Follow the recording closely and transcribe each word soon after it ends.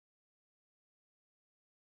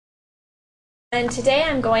And today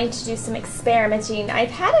I'm going to do some experimenting. I've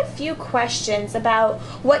had a few questions about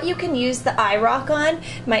what you can use the iRock on,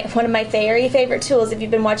 one of my very favorite tools if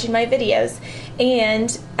you've been watching my videos.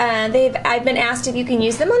 And I've been asked if you can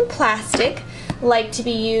use them on plastic, like to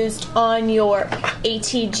be used on your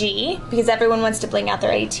ATG, because everyone wants to bling out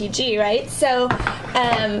their ATG, right? So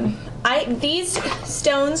these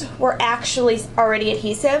stones were actually already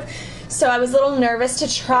adhesive. So I was a little nervous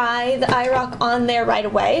to try the iRock on there right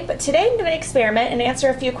away, but today I'm going to experiment and answer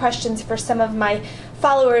a few questions for some of my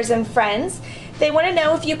followers and friends. They want to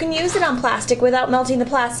know if you can use it on plastic without melting the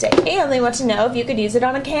plastic, and they want to know if you could use it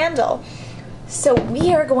on a candle. So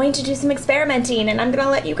we are going to do some experimenting, and I'm going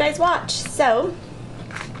to let you guys watch. So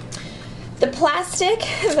the plastic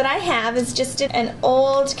that I have is just an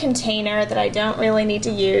old container that I don't really need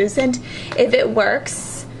to use, and if it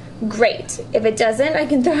works, great. If it doesn't, I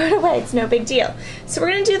can throw it away. It's no big deal. So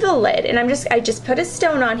we're going to do the lid, and I just put a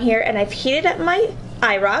stone on here, and I've heated up my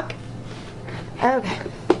iRock. Okay.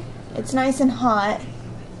 It's nice and hot.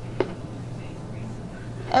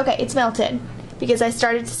 Okay, it's melted because I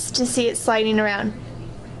started to see it sliding around.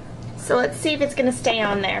 So let's see if it's going to stay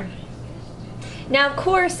on there. Now, of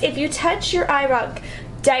course, if you touch your iRock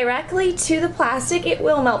directly to the plastic, it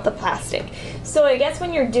will melt the plastic. So I guess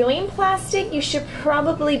when you're doing plastic, you should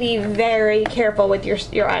probably be very careful with your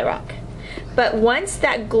iRock. But once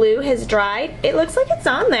that glue has dried, it looks like it's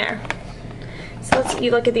on there. So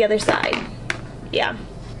you look at the other side. Yeah.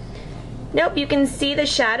 Nope, you can see the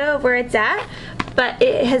shadow of where it's at, but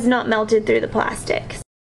it has not melted through the plastic.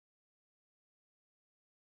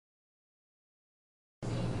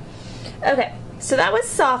 Okay, so that was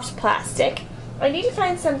soft plastic. I need to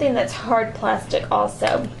find something that's hard plastic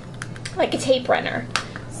also, like a tape runner.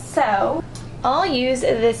 So I'll use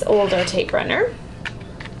this older tape runner,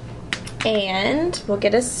 and we'll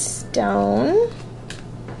get a stone.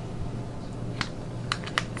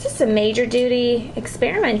 This is some major duty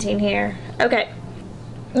experimenting here. Okay,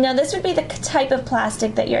 now this would be the type of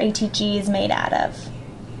plastic that your ATG is made out of.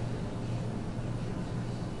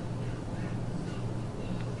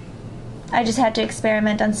 I just had to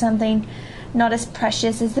experiment on something not as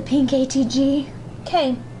precious as the pink ATG.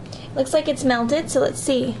 Okay, looks like it's melted, so let's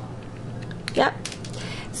see. Yep.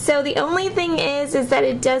 So the only thing is that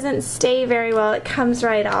it doesn't stay very well. It comes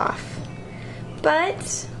right off.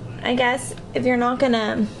 But I guess if you're not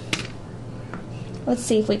gonna, let's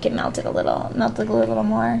see if we can melt it a little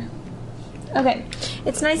more. Okay,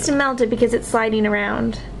 it's nice to melt it because it's sliding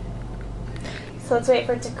around. So let's wait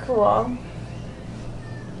for it to cool.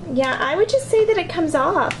 Yeah, I would just say that it comes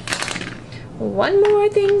off. One more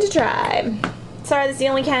thing to try. Sorry, that's the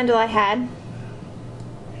only candle I had.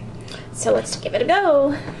 So let's give it a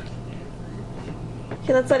go.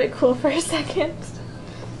 Okay, let's let it cool for a second.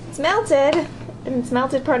 It's melted, and it's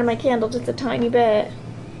melted part of my candle just a tiny bit.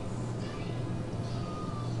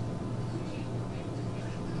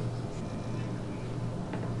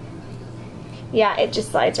 Yeah, it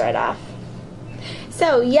just slides right off.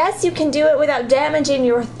 So yes, you can do it without damaging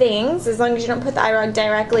your things, as long as you don't put the iRock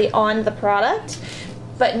directly on the product.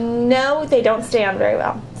 But no, they don't stay on very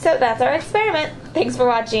well. So that's our experiment. Thanks for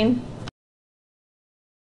watching.